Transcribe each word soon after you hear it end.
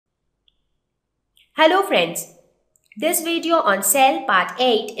Hello friends, this video on Cell Part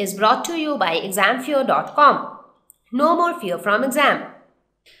 8 is brought to you by examfear.com. No more fear from exam.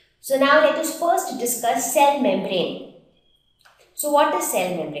 So now let us first discuss cell membrane. So what is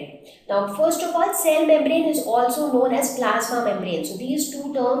cell membrane? Now first of all, cell membrane is also known as plasma membrane. So these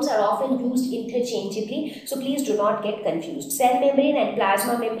two terms are often used interchangeably. So please do not get confused. Cell membrane and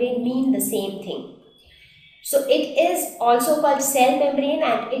plasma membrane mean the same thing. So it is also called cell membrane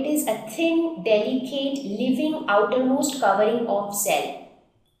and it is a thin, delicate, living outermost covering of cell.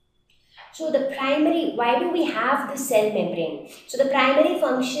 So why do we have the cell membrane? So the primary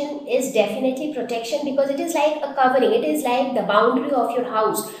function is definitely protection because it is like a covering. It is like the boundary of your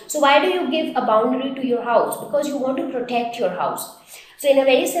house. So why do you give a boundary to your house? Because you want to protect your house. So in a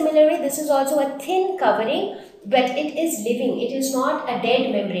very similar way, this is also a thin covering, but it is living. It is not a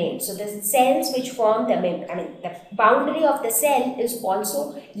dead membrane. So the cells which form the boundary of the cell is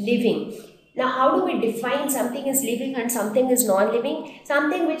also living. Now, how do we define something is living and something is non-living?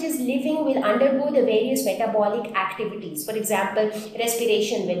 Something which is living will undergo the various metabolic activities. For example,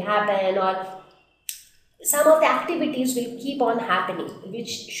 respiration will happen, or some of the activities will keep on happening, which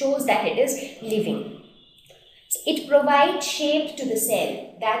shows that it is living. It provides shape to the cell.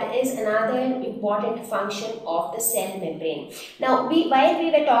 That is another important function of the cell membrane. Now, while we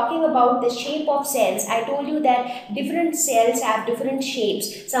were talking about the shape of cells, I told you that different cells have different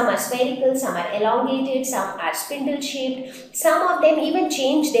shapes. Some are spherical, some are elongated, some are spindle shaped. Some of them even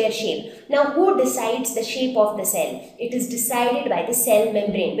change their shape. Now, who decides the shape of the cell? It is decided by the cell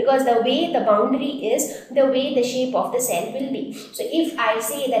membrane, because the way the boundary is, the way the shape of the cell will be. So, if I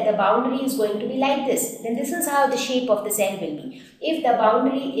say that the boundary is going to be like this, then this is how the shape of the cell will be. If the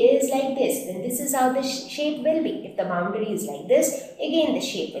boundary is like this, then this is how the shape will be. If the boundary is like this, again the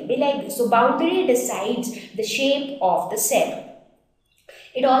shape will be like this. So boundary decides the shape of the cell.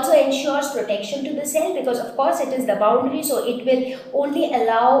 It also ensures protection to the cell because of course it is the boundary, so it will only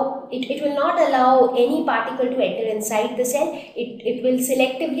allow, it will not allow any particle to enter inside the cell. It will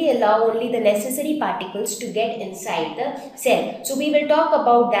selectively allow only the necessary particles to get inside the cell. So we will talk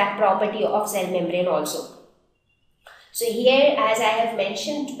about that property of cell membrane also. So here, as I have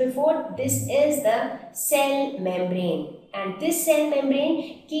mentioned before, this is the cell membrane, and this cell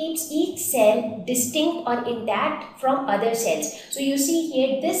membrane keeps each cell distinct or intact from other cells. So you see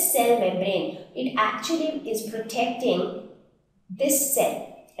here, this cell membrane, it actually is protecting this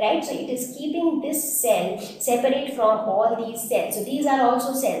cell, right? So it is keeping this cell separate from all these cells. So these are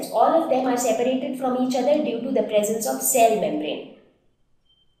also cells. All of them are separated from each other due to the presence of cell membrane.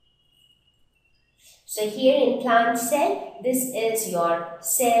 So here in plant cell, this is your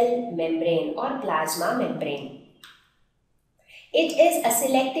cell membrane or plasma membrane. It is a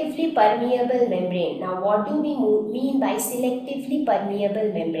selectively permeable membrane. Now what do we mean by selectively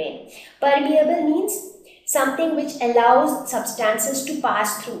permeable membrane? Permeable means something which allows substances to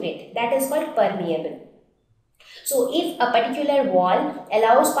pass through it. That is called permeable. So if a particular wall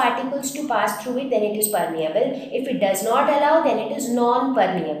allows particles to pass through it, then it is permeable. If it does not allow, then it is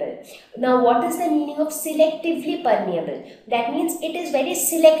non-permeable. Now what is the meaning of selectively permeable? That means it is very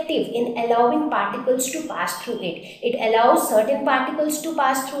selective in allowing particles to pass through it. It allows certain particles to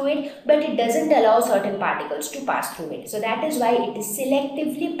pass through it, but it doesn't allow certain particles to pass through it. So that is why it is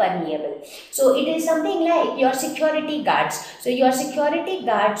selectively permeable. So it is something like your security guards. So your security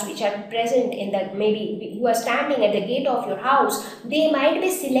guards which are present in the, maybe who are standing at the gate of your house, they might be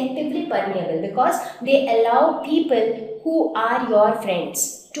selectively permeable because they allow people who are your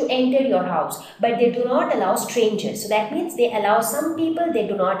friends to enter your house, but they do not allow strangers. So that means they allow some people, they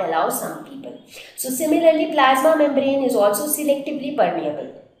do not allow some people. So similarly, plasma membrane is also selectively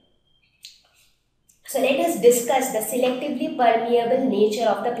permeable. So let us discuss the selectively permeable nature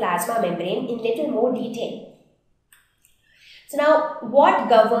of the plasma membrane in little more detail. So now, what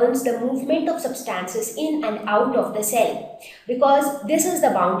governs the movement of substances in and out of the cell? Because this is the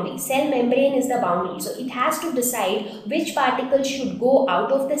boundary. Cell membrane is the boundary. So it has to decide which particles should go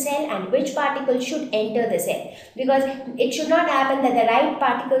out of the cell and which particles should enter the cell. Because it should not happen that the right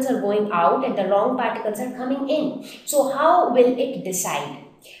particles are going out and the wrong particles are coming in. So how will it decide?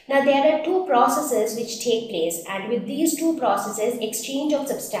 Now there are two processes which take place, and with these two processes exchange of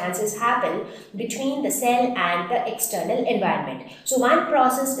substances happen between the cell and the external environment. So one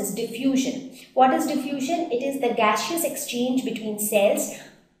process is diffusion. What is diffusion? It is the gaseous exchange between cells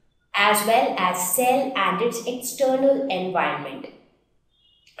as well as cell and its external environment.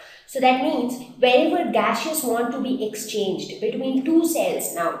 So that means wherever gases want to be exchanged between two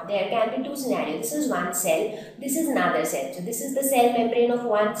cells, now there can be two scenarios. This is one cell, this is another cell. So this is the cell membrane of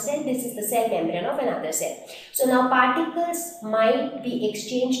one cell, this is the cell membrane of another cell. So now particles might be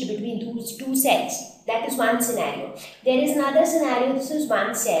exchanged between those two cells. That is one scenario. There is another scenario, this is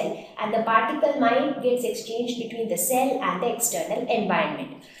one cell and the particle might gets exchanged between the cell and the external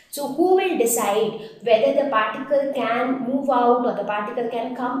environment. So who will decide whether the particle can move out or the particle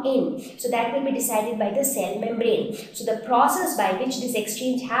can come in? So that will be decided by the cell membrane. So the process by which this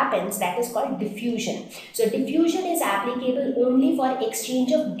exchange happens, that is called diffusion. So diffusion is applicable only for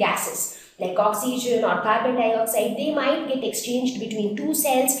exchange of gases. Like oxygen or carbon dioxide, they might get exchanged between two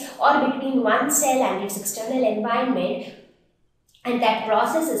cells or between one cell and its external environment, and that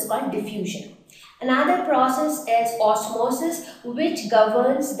process is called diffusion. Another process is osmosis, which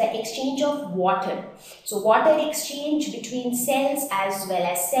governs the exchange of water. So water exchange between cells as well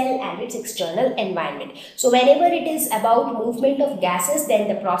as cell and its external environment. So whenever it is about movement of gases, then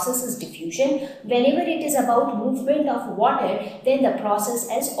the process is diffusion. Whenever it is about movement of water, then the process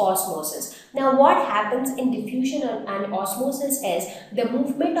is osmosis. Now what happens in diffusion and osmosis is the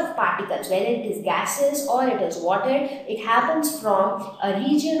movement of particles, whether it is gases or it is water, it happens from a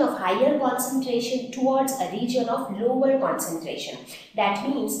region of higher concentration towards a region of lower concentration. That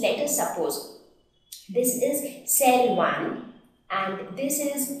means, let us suppose this is cell 1 and this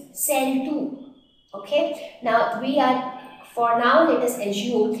is cell 2. Okay, now for now let us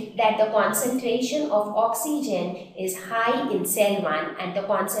assume that the concentration of oxygen is high in cell 1 and the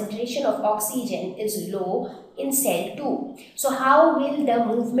concentration of oxygen is low in cell 2. So how will the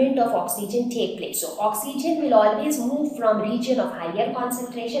movement of oxygen take place? So oxygen will always move from region of higher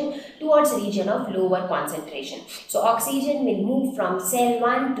concentration towards region of lower concentration. So oxygen will move from cell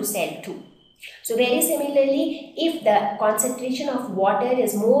 1 to cell 2. So very similarly, if the concentration of water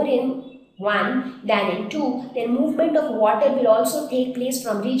is more in 1 than in 2, then movement of water will also take place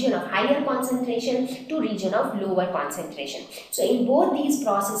from region of higher concentration to region of lower concentration. So in both these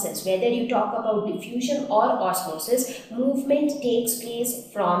processes, whether you talk about diffusion or osmosis, movement takes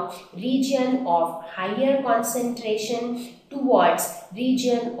place from region of higher concentration towards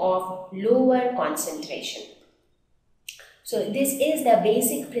region of lower concentration. So this is the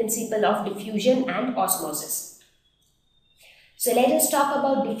basic principle of diffusion and osmosis. So let us talk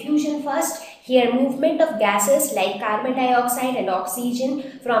about diffusion first. Here movement of gases like carbon dioxide and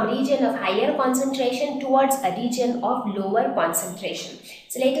oxygen from region of higher concentration towards a region of lower concentration.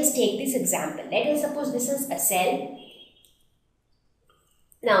 So let us take this example. Let us suppose this is a cell.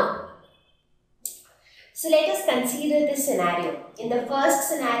 Now, so let us consider this scenario. In the first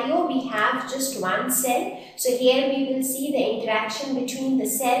scenario, we have just one cell. So here we will see the interaction between the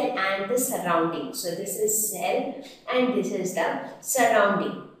cell and the surrounding. So this is cell and this is the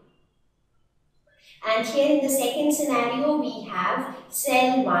surrounding. And here in the second scenario, we have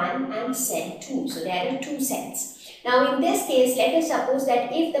cell 1 and cell 2. So there are two cells. Now in this case, let us suppose that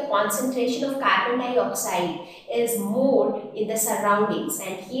if the concentration of carbon dioxide is more in the surroundings,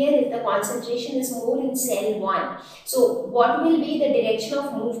 and here if the concentration is more in cell 1, so what will be the direction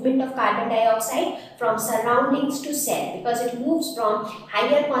of movement of carbon dioxide from surroundings to cell, because it moves from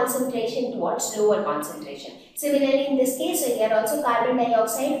higher concentration towards lower concentration. Similarly in this case, so here also carbon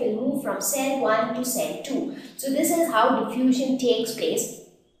dioxide will move from cell 1 to cell 2. So this is how diffusion takes place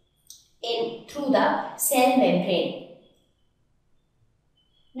through the cell membrane.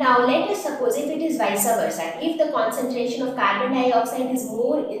 Now let us suppose if it is vice versa, if the concentration of carbon dioxide is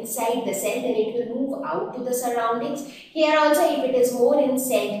more inside the cell, then it will move out to the surroundings. Here also if it is more in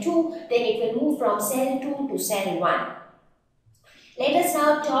cell 2, then it will move from cell 2 to cell 1. Let us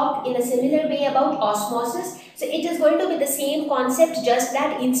now talk in a similar way about osmosis. So it is going to be the same concept, just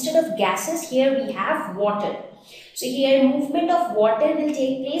that instead of gases, here we have water. So here movement of water will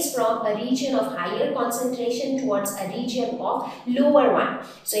take place from a region of higher concentration towards a region of lower one.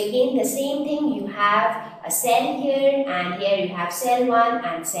 So again the same thing, you have a cell here and here you have cell 1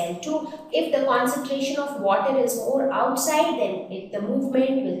 and cell 2. If the concentration of water is more outside, then the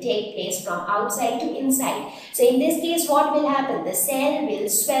movement will take place from outside to inside. So in this case what will happen? The cell will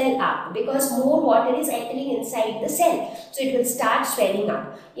swell up because more water is entering inside the cell. So it will start swelling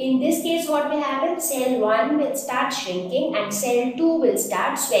up. In this case what will happen? Cell 1 will start shrinking and cell 2 will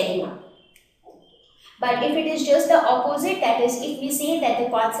start swelling up. But if it is just the opposite, that is if we say that the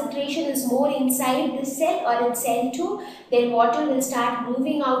concentration is more inside the cell or in cell 2, then water will start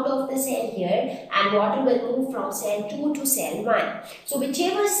moving out of the cell here and water will move from cell 2 to cell 1. So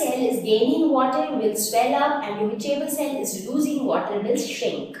whichever cell is gaining water will swell up and whichever cell is losing water will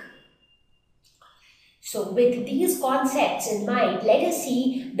shrink. So with these concepts in mind, let us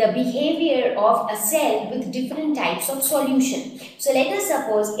see the behavior of a cell with different types of solution. So let us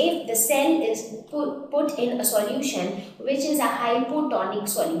suppose if the cell is put in a solution which is a hypotonic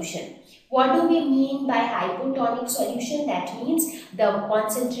solution. What do we mean by hypotonic solution? That means the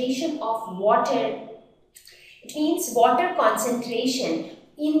concentration of water. It means water concentration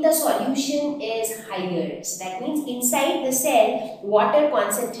in the solution is higher. So that means inside the cell, water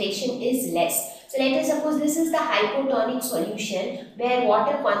concentration is less. So let us suppose this is the hypotonic solution where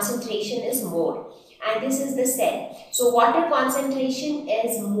water concentration is more. And this is the cell. So water concentration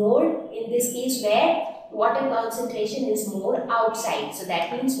is more in this case where water concentration is more outside. So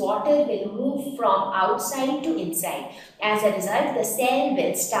that means water will move from outside to inside. As a result, the cell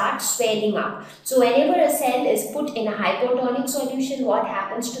will start swelling up. So whenever a cell is put in a hypotonic solution, what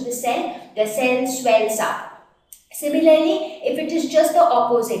happens to the cell? The cell swells up. Similarly, if it is just the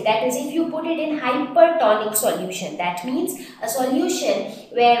opposite, that is if you put it in hypertonic solution, that means a solution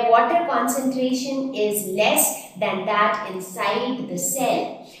where water concentration is less than that inside the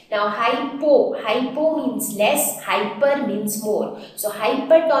cell. Now hypo means less, hyper means more. So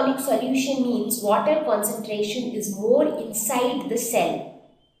hypertonic solution means water concentration is more inside the cell.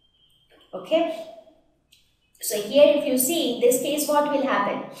 Okay. So here if you see, in this case what will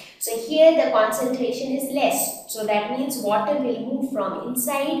happen? So here the concentration is less. So that means water will move from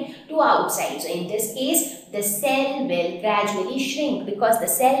inside to outside. So in this case, the cell will gradually shrink because the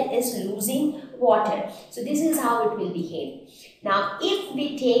cell is losing water. So this is how it will behave. Now if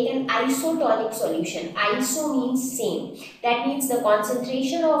we take an isotonic solution, iso means same. That means the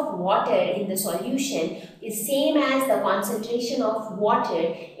concentration of water in the solution is same as the concentration of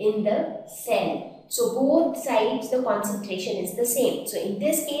water in the cell. So both sides the concentration is the same. So in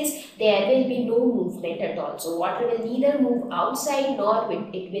this case there will be no movement at all. So water will neither move outside nor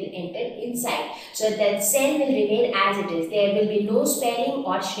it will enter inside. So that cell will remain as it is. There will be no swelling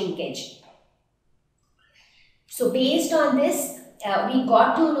or shrinkage. So based on this, we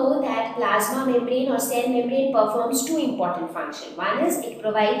got to know that plasma membrane or cell membrane performs two important functions. One is it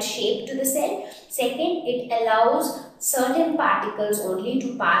provides shape to the cell. Second, it allows certain particles only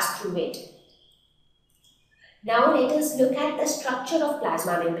to pass through it. Now let us look at the structure of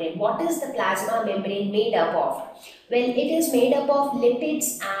plasma membrane. What is the plasma membrane made up of? Well, it is made up of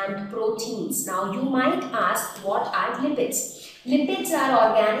lipids and proteins. Now you might ask, what are lipids? Lipids are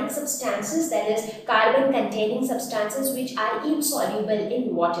organic substances, that is carbon containing substances which are insoluble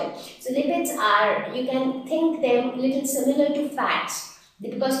in water. So lipids are, you can think them a little similar to fats,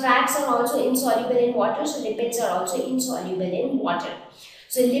 because fats are also insoluble in water, so lipids are also insoluble in water.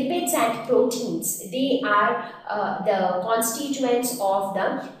 So lipids and proteins, they are the constituents of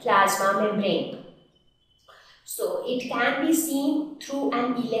the plasma membrane. So it can be seen through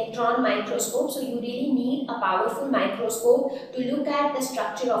an electron microscope. So you really need a powerful microscope to look at the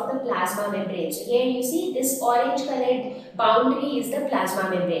structure of the plasma membrane. So here you see this orange colored boundary is the plasma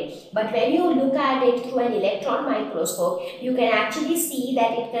membrane. But when you look at it through an electron microscope, you can actually see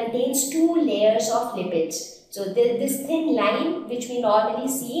that it contains two layers of lipids. So this thin line which we normally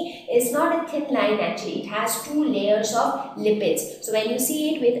see is not a thin line actually. It has two layers of lipids. So when you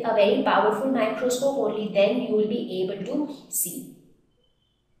see it with a very powerful microscope, only then you will be able to see.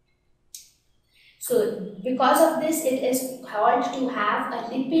 So because of this, it is called to have a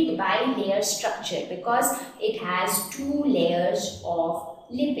lipid bilayer structure because it has two layers of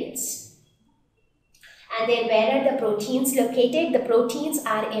lipids. And then where are the proteins located? The proteins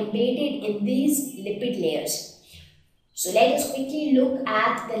are embedded in these lipid layers. So let us quickly look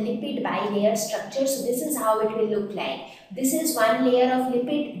at the lipid bilayer structure. So this is how it will look like. This is one layer of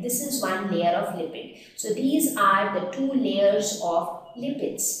lipid, this is one layer of lipid. So these are the two layers of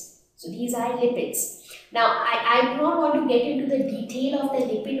lipids. So these are lipids. Now I do not want to get into the detail of the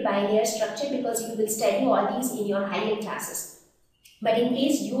lipid bilayer structure because you will study all these in your higher classes. But in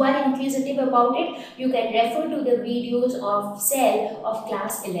case you are inquisitive about it, you can refer to the videos of cell of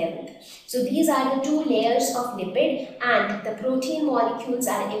class 11th. So these are the two layers of lipid and the protein molecules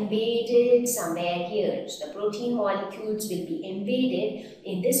are embedded somewhere here. So the protein molecules will be embedded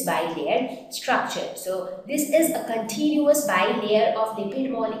in this bilayer structure. So this is a continuous bilayer of lipid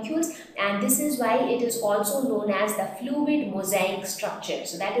molecules and this is why it is also known as the fluid mosaic structure.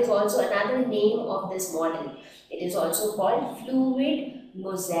 So that is also another name of this model. It is also called fluid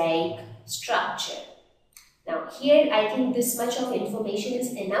mosaic structure. Now here I think this much of information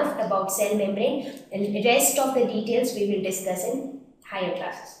is enough about cell membrane and the rest of the details we will discuss in higher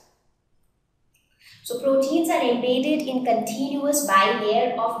classes. So proteins are embedded in continuous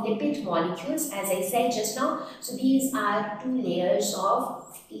bilayer of lipid molecules as I said just now. So these are two layers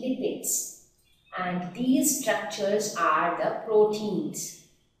of lipids and these structures are the proteins.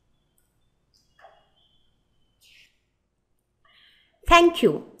 Thank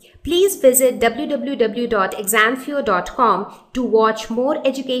you. Please visit www.examfear.com to watch more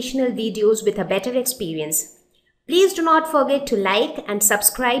educational videos with a better experience. Please do not forget to like and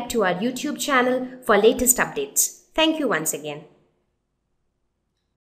subscribe to our YouTube channel for latest updates. Thank you once again.